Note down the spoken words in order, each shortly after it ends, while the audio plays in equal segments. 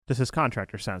This is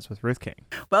Contractor Sense with Ruth King.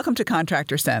 Welcome to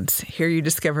Contractor Sense. Here you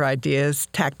discover ideas,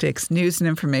 tactics, news, and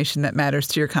information that matters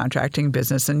to your contracting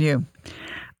business and you.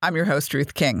 I'm your host,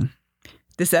 Ruth King.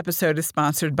 This episode is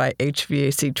sponsored by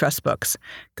HVAC Trustbooks.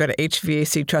 Go to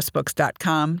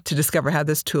hvactrustbooks.com to discover how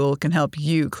this tool can help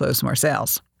you close more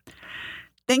sales.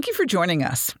 Thank you for joining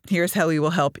us. Here's how we will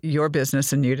help your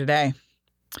business and you today.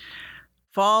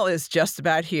 Fall is just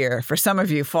about here. For some of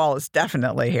you, fall is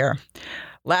definitely here.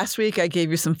 Last week, I gave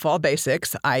you some fall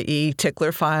basics, i.e.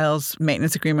 tickler files,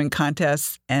 maintenance agreement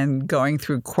contests, and going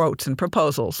through quotes and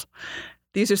proposals.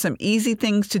 These are some easy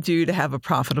things to do to have a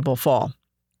profitable fall.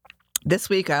 This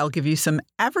week, I'll give you some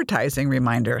advertising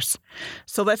reminders.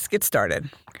 So let's get started.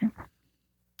 Okay.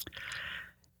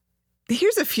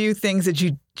 Here's a few things that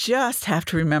you just have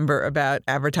to remember about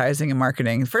advertising and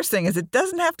marketing. The first thing is it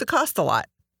doesn't have to cost a lot.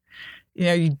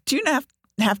 You do not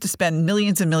have to spend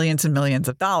millions and millions and millions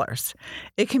of dollars.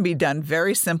 It can be done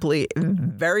very simply,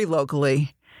 very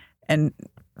locally, and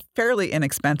fairly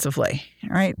inexpensively.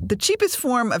 All right. The cheapest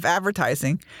form of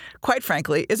advertising, quite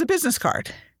frankly, is a business card.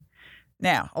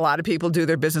 Now, a lot of people do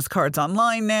their business cards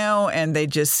online now, and they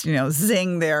just,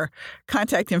 zing their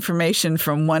contact information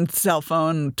from one cell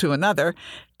phone to another.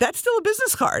 That's still a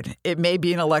business card. It may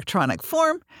be in electronic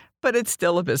form, but it's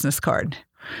still a business card.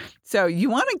 So you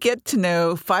want to get to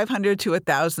know 500 to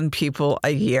 1,000 people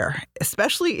a year,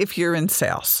 especially if you're in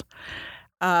sales.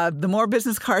 The more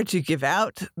business cards you give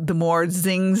out, the more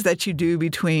zings that you do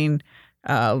between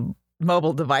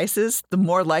mobile devices, the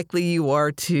more likely you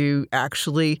are to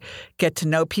actually get to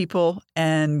know people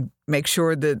and make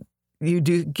sure that you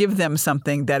do give them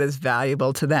something that is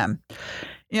valuable to them.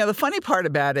 The funny part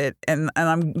about it, and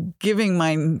I'm giving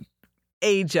my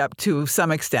age up to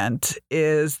some extent,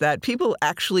 is that people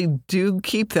actually do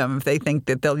keep them if they think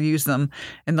that they'll use them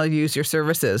and they'll use your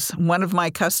services. One of my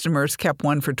customers kept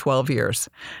one for 12 years.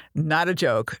 Not a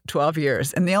joke, 12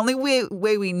 years. And the only way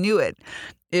we knew it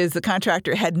is the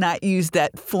contractor had not used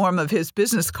that form of his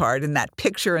business card and that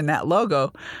picture and that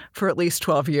logo for at least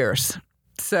 12 years.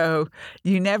 So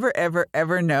you never, ever,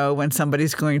 ever know when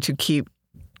somebody's going to keep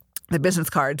the business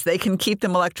cards. They can keep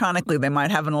them electronically. They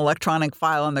might have an electronic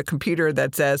file on their computer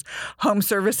that says home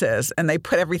services, and they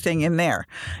put everything in there.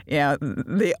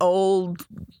 The old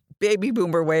baby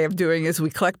boomer way of doing is we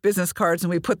collect business cards and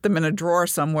we put them in a drawer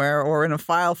somewhere or in a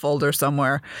file folder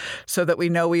somewhere so that we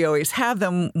know we always have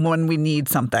them when we need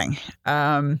something.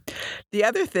 The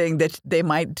other thing that they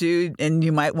might do, and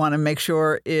you might want to make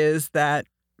sure, is that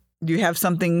you have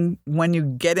something when you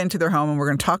get into their home, and we're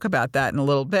going to talk about that in a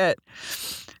little bit,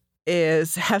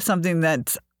 is have something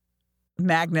that's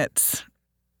magnets,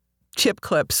 chip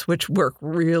clips, which work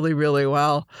really, really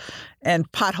well, and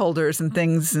pot holders and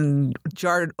things, and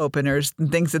jar openers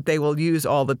and things that they will use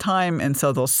all the time. And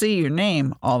so they'll see your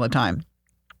name all the time.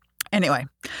 Anyway,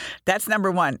 that's number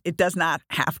one. It does not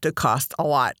have to cost a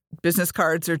lot. Business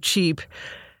cards are cheap.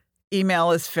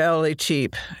 Email is fairly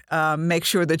cheap. Make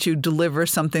sure that you deliver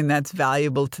something that's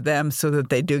valuable to them so that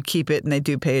they do keep it and they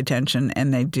do pay attention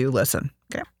and they do listen.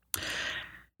 Okay.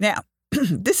 Now,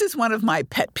 this is one of my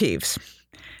pet peeves.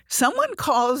 Someone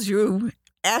calls you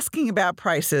asking about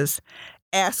prices,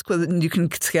 ask whether you can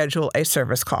schedule a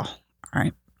service call. All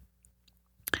right.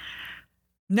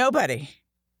 Nobody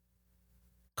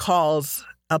calls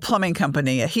a plumbing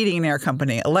company, a heating and air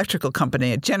company, electrical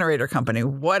company, a generator company,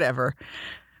 whatever,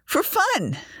 for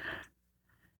fun.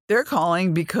 They're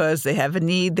calling because they have a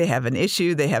need, they have an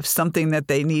issue, they have something that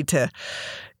they need to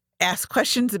ask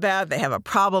questions about. They have a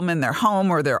problem in their home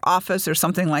or their office or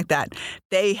something like that.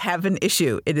 They have an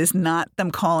issue. It is not them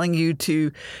calling you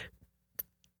to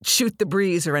shoot the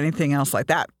breeze or anything else like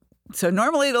that. So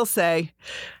normally it'll say,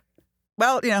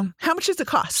 well, how much does it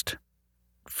cost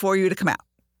for you to come out?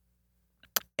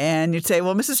 And you'd say,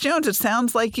 well, Mrs. Jones, it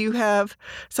sounds like you have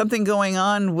something going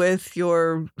on with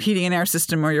your heating and air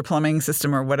system or your plumbing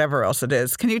system or whatever else it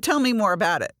is. Can you tell me more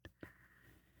about it?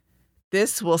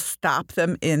 This will stop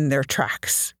them in their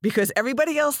tracks because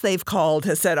everybody else they've called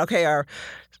has said, okay, our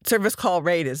service call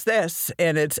rate is this,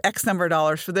 and it's X number of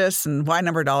dollars for this and Y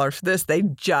number of dollars for this. They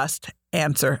just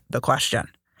answer the question.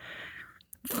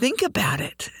 Think about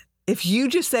it. If you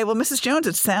just say, well, Mrs. Jones,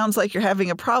 it sounds like you're having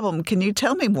a problem. Can you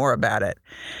tell me more about it?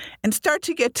 And start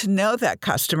to get to know that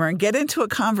customer and get into a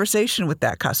conversation with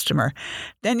that customer.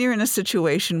 Then you're in a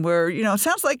situation where, it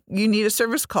sounds like you need a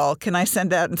service call. Can I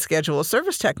send out and schedule a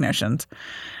service technicians?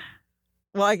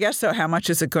 Well, I guess so. How much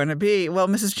is it going to be? Well,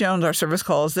 Mrs. Jones, our service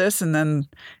call is this. And then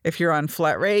if you're on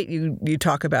flat rate, you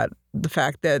talk about the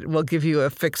fact that we'll give you a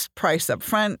fixed price up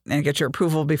front and get your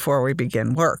approval before we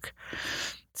begin work.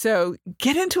 So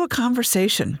get into a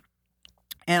conversation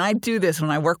And I do this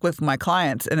when I work with my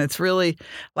clients. And it's really,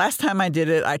 last time I did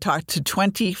it, I talked to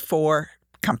 24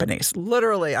 companies.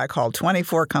 Literally, I called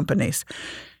 24 companies.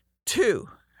 2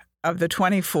 of the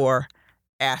 24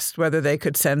 asked whether they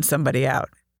could send somebody out.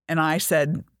 And I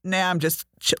said, nah, I'm just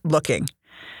looking.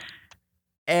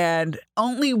 And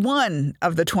only 1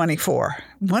 of the 24,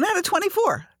 1 out of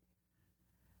 24,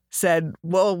 said,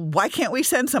 well, why can't we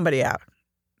send somebody out?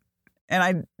 And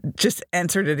I just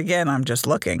answered it again, I'm just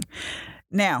looking.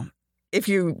 Now, if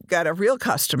you got a real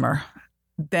customer,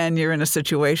 then you're in a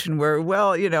situation where,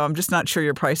 well, I'm just not sure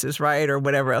your price is right or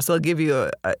whatever else. They'll give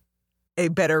you a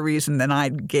better reason than I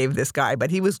gave this guy,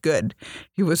 but he was good.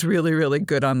 He was really, really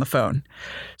good on the phone.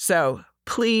 So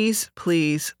please,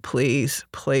 please, please,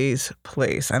 please,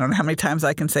 please. I don't know how many times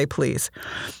I can say please.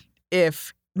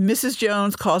 If Mrs.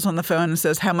 Jones calls on the phone and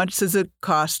says, how much does it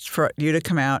cost for you to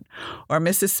come out? Or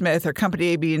Mrs. Smith or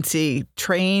company A, B, and C,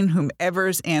 train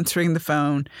whomever's answering the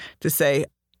phone to say,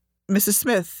 Mrs.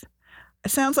 Smith,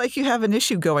 it sounds like you have an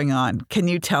issue going on. Can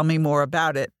you tell me more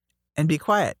about it? And be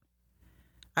quiet.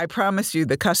 I promise you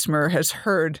the customer has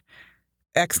heard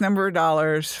X number of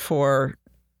dollars for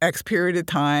X period of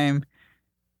time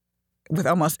with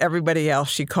almost everybody else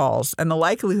she calls. And the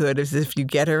likelihood is if you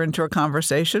get her into a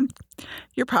conversation,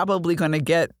 you're probably going to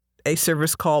get a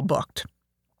service call booked.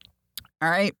 All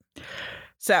right?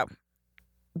 So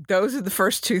those are the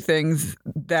first 2 things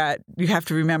that you have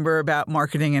to remember about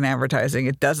marketing and advertising.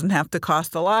 It doesn't have to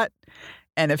cost a lot.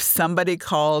 And if somebody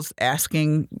calls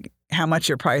asking how much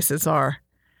your prices are,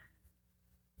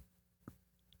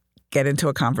 get into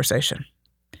a conversation.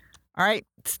 All right.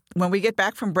 When we get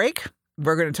back from break,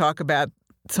 we're going to talk about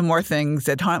some more things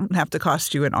that don't have to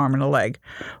cost you an arm and a leg.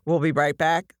 We'll be right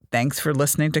back. Thanks for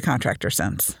listening to Contractor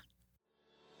Sense.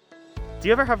 Do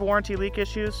you ever have warranty leak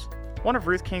issues? One of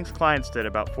Ruth King's clients did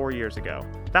about 4 years ago.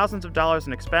 Thousands of dollars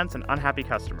in expense and unhappy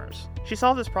customers. She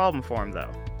solved this problem for him,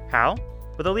 though. How?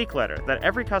 With a leak letter that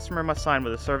every customer must sign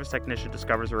when a service technician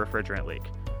discovers a refrigerant leak.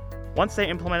 Once they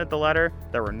implemented the letter,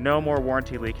 there were no more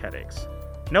warranty leak headaches.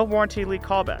 No warranty leak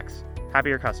callbacks.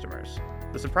 Happier customers.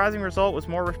 The surprising result was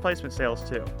more replacement sales,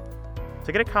 too.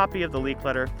 To get a copy of the leak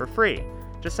letter for free,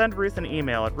 just send Ruth an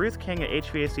email at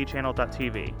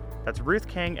ruthking@hvacchannel.tv. That's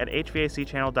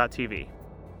ruthking@hvacchannel.tv.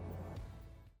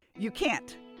 You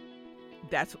can't.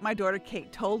 That's what my daughter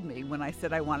Kate told me when I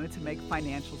said I wanted to make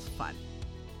financials fun.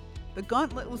 The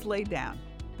gauntlet was laid down.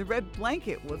 The red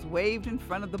blanket was waved in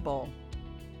front of the bowl.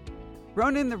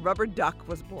 Ronan the Rubber Duck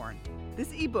was born.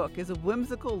 This ebook is a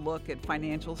whimsical look at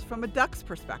financials from a duck's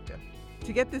perspective.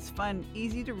 To get this fun,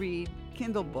 easy-to-read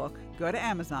Kindle book, go to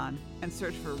Amazon and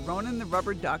search for Ronan the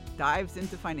Rubber Duck Dives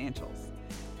into Financials.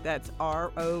 That's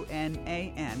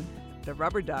RONAN, the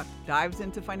Rubber Duck Dives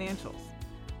into Financials.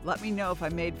 Let me know if I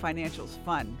made financials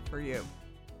fun for you.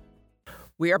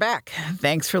 We are back.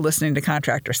 Thanks for listening to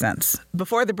Contractor Sense.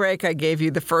 Before the break, I gave you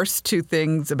the first 2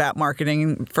 things about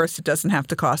marketing. First, it doesn't have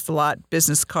to cost a lot.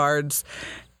 Business cards,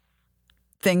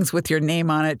 things with your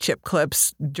name on it, chip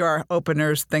clips, jar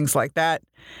openers, things like that.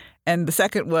 And the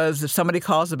second was if somebody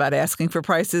calls about asking for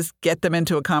prices, get them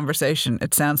into a conversation.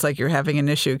 It sounds like you're having an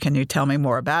issue. Can you tell me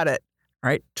more about it? All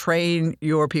right. Train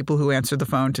your people who answer the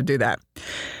phone to do that.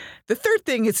 The third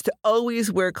thing is to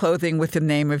always wear clothing with the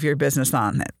name of your business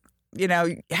on it.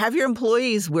 Have your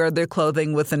employees wear their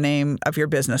clothing with the name of your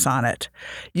business on it.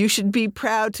 You should be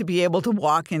proud to be able to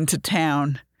walk into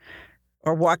town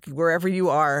or walk wherever you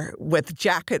are with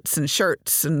jackets and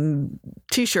shirts and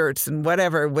T-shirts and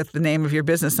whatever with the name of your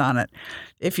business on it.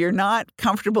 If you're not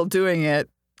comfortable doing it,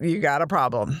 you got a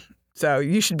problem. So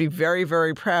you should be very,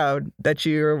 very proud that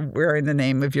you're wearing the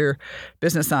name of your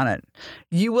business on it.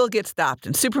 You will get stopped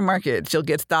in supermarkets. You'll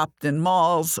get stopped in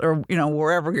malls or,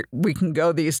 wherever we can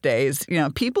go these days.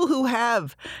 People who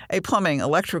have a plumbing,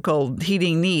 electrical,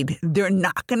 heating need, they're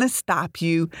not going to stop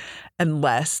you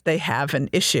unless they have an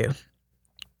issue.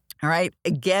 All right.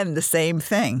 Again, the same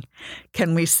thing.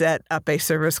 Can we set up a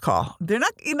service call? They're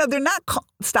not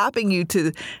stopping you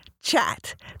to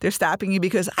chat. They're stopping you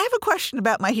because I have a question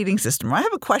about my heating system, or I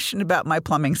have a question about my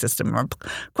plumbing system, or a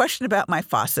question about my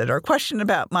faucet, or a question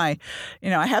about my,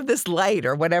 I have this light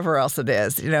or whatever else it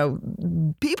is.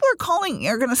 People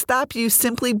are going to stop you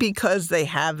simply because they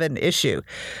have an issue.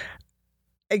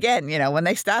 Again, when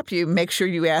they stop you, make sure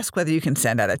you ask whether you can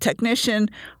send out a technician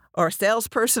or a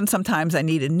salesperson. Sometimes I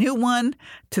need a new one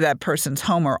to that person's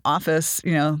home or office.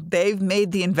 They've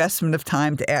made the investment of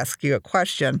time to ask you a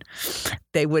question.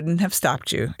 They wouldn't have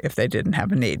stopped you if they didn't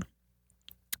have a need.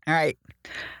 All right.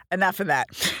 Enough of that.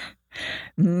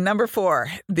 Number 4,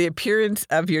 the appearance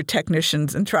of your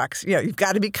technicians and trucks. You've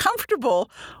got to be comfortable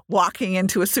walking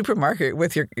into a supermarket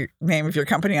with your name of your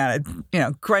company on it.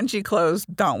 Grungy clothes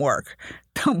don't work.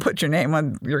 Don't put your name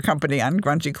on your company on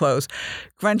grungy clothes.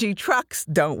 Grungy trucks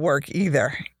don't work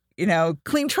either.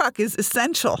 Clean truck is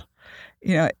essential.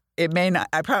 It may not,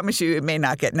 I promise you, it may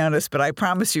not get noticed, but I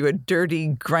promise you a dirty,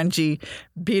 grungy,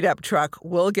 beat-up truck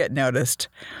will get noticed.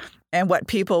 And what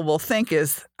people will think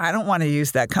is, I don't want to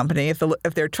use that company. If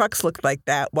their trucks look like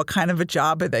that, what kind of a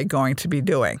job are they going to be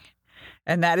doing?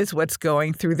 And that is what's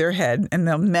going through their head. And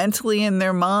they'll mentally in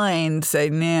their mind say,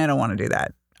 nah, I don't want to do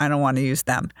that. I don't want to use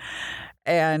them.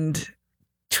 And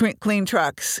clean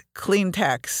trucks, clean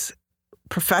techs,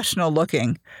 professional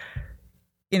looking,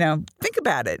 think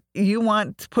about it. You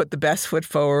want to put the best foot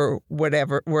forward,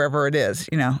 wherever it is,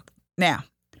 Now,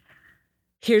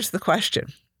 here's the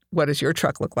question. What does your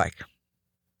truck look like?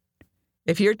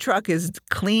 If your truck is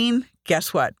clean,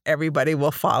 guess what? Everybody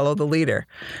will follow the leader.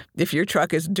 If your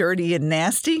truck is dirty and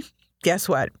nasty, guess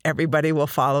what? Everybody will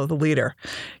follow the leader.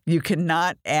 You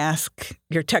cannot ask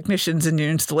your technicians and your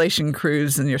installation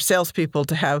crews and your salespeople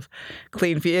to have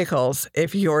clean vehicles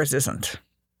if yours isn't,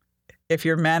 if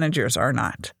your managers are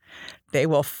not. They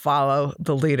will follow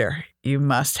the leader. You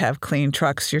must have clean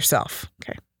trucks yourself.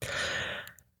 Okay.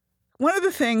 One of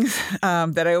the things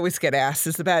that I always get asked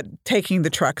is about taking the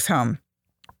trucks home.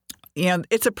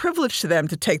 It's a privilege to them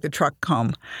to take the truck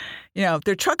home. If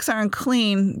their trucks aren't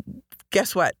clean,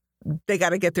 guess what? They got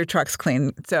to get their trucks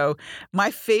clean. So my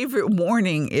favorite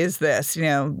warning is this,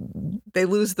 they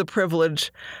lose the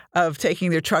privilege of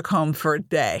taking their truck home for a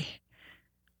day.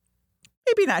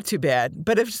 Maybe not too bad,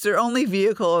 but if it's their only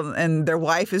vehicle and their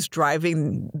wife is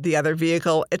driving the other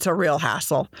vehicle, it's a real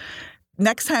hassle.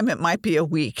 Next time it might be a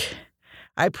week.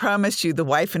 I promise you the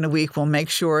wife in a week will make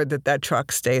sure that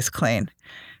truck stays clean.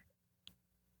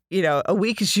 A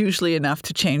week is usually enough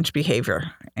to change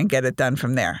behavior and get it done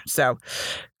from there. So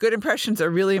good impressions are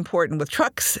really important with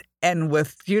trucks and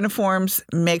with uniforms.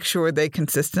 Make sure they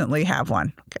consistently have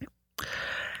one. Okay.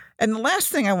 And the last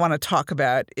thing I want to talk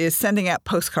about is sending out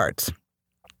postcards.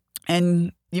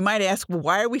 And you might ask, well,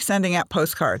 why are we sending out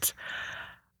postcards?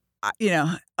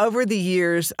 Over the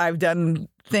years, I've done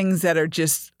things that are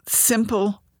just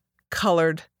simple,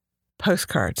 colored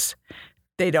postcards.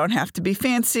 They don't have to be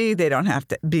fancy. They don't have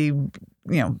to be,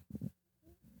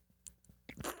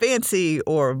 fancy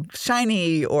or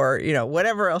shiny or,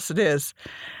 whatever else it is.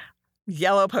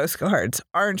 Yellow postcards,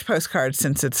 orange postcards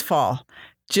since it's fall,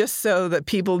 just so that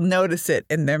people notice it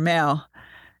in their mail.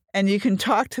 And you can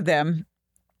talk to them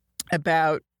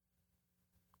about,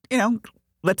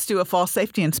 let's do a fall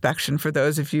safety inspection for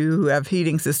those of you who have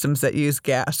heating systems that use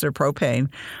gas or propane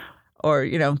or,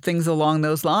 things along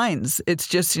those lines. It's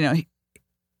just,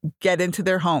 get into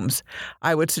their homes.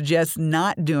 I would suggest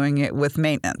not doing it with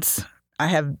maintenance.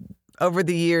 Over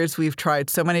the years, we've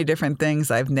tried so many different things.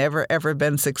 I've never, ever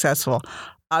been successful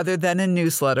other than in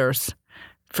newsletters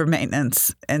for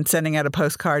maintenance and sending out a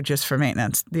postcard just for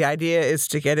maintenance. The idea is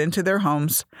to get into their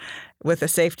homes with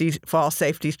a fall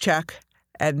safety check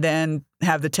and then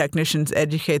have the technicians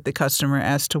educate the customer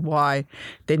as to why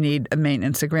they need a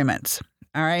maintenance agreement.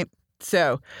 All right?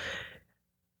 So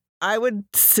I would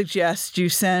suggest you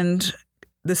send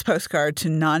this postcard to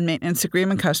non-maintenance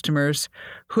agreement customers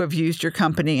who have used your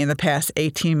company in the past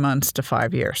 18 months to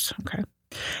 5 years. Okay.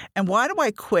 And why do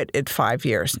I quit at 5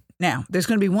 years? Now, there's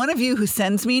going to be one of you who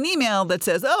sends me an email that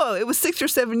says, oh, it was 6 or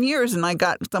 7 years and I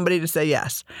got somebody to say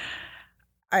yes.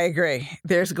 I agree.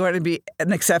 There's going to be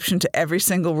an exception to every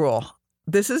single rule.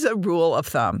 This is a rule of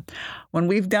thumb. When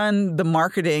we've done the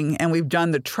marketing and we've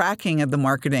done the tracking of the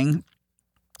marketing,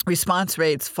 response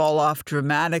rates fall off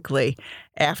dramatically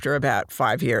after about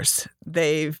 5 years.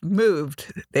 They've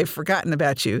moved. They've forgotten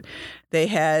about you. They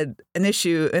had an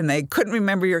issue and they couldn't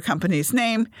remember your company's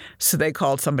name, so they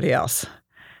called somebody else.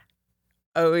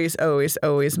 Always, always,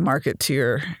 always market to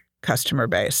your customer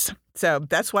base. So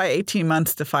that's why 18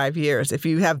 months to 5 years. If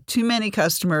you have too many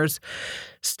customers,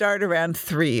 start around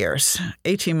 3 years,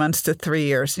 18 months to 3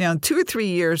 years. 2 or 3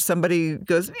 years, somebody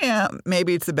goes, yeah,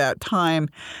 maybe it's about time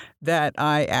that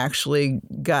I actually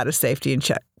got a safety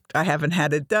check. I haven't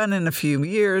had it done in a few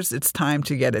years. It's time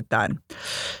to get it done.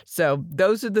 So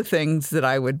those are the things that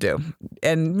I would do.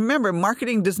 And remember,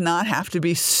 marketing does not have to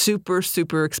be super,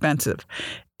 super expensive.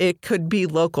 It could be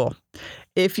local.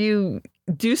 If you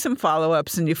do some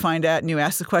follow-ups and you find out and you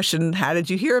ask the question, how did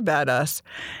you hear about us?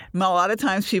 A lot of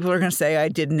times people are going to say, I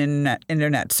did an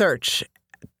internet search.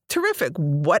 Terrific.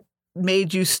 What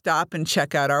made you stop and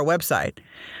check out our website?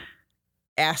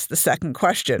 ask the second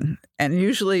question. And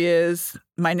usually is,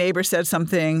 my neighbor said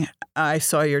something, I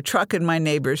saw your truck in my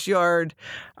neighbor's yard.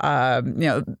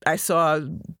 I saw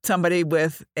somebody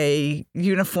with a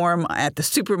uniform at the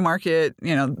supermarket,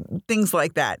 things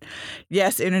like that.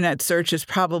 Yes, internet search is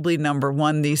probably number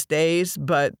one these days,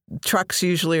 but trucks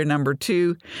usually are number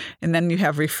two. And then you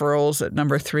have referrals at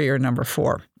number three or number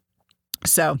four.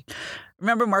 So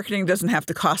remember, marketing doesn't have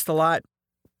to cost a lot.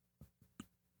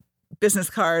 Business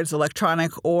cards,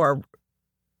 electronic, or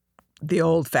the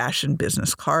old-fashioned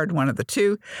business card, one of the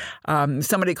two.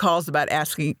 Somebody calls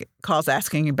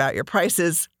asking about your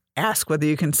prices, ask whether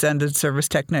you can send a service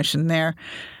technician there.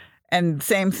 And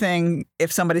same thing,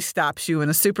 if somebody stops you in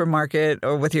a supermarket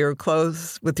or with your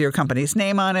clothes with your company's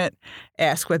name on it,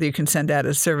 ask whether you can send out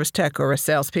a service tech or a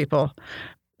salespeople.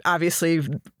 Obviously,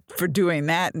 for doing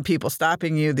that and people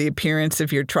stopping you, the appearance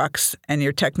of your trucks and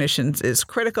your technicians is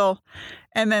critical.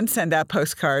 And then send out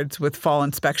postcards with fall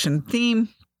inspection theme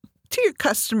to your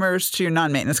customers, to your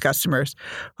non-maintenance customers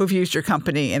who've used your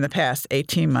company in the past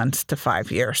 18 months to 5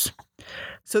 years.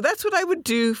 So that's what I would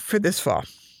do for this fall.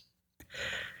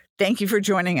 Thank you for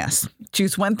joining us.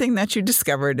 Choose one thing that you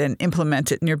discovered and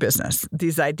implement it in your business.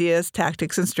 These ideas,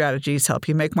 tactics, and strategies help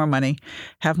you make more money,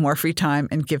 have more free time,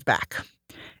 and give back.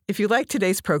 If you like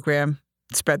today's program,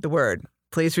 spread the word.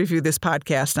 Please review this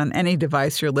podcast on any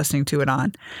device you're listening to it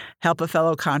on. Help a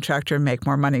fellow contractor make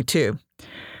more money, too.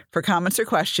 For comments or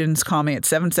questions, call me at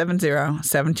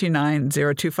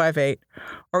 770-729-0258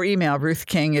 or email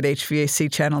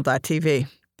ruthking@hvacchannel.tv.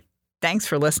 Thanks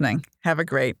for listening. Have a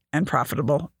great and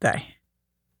profitable day.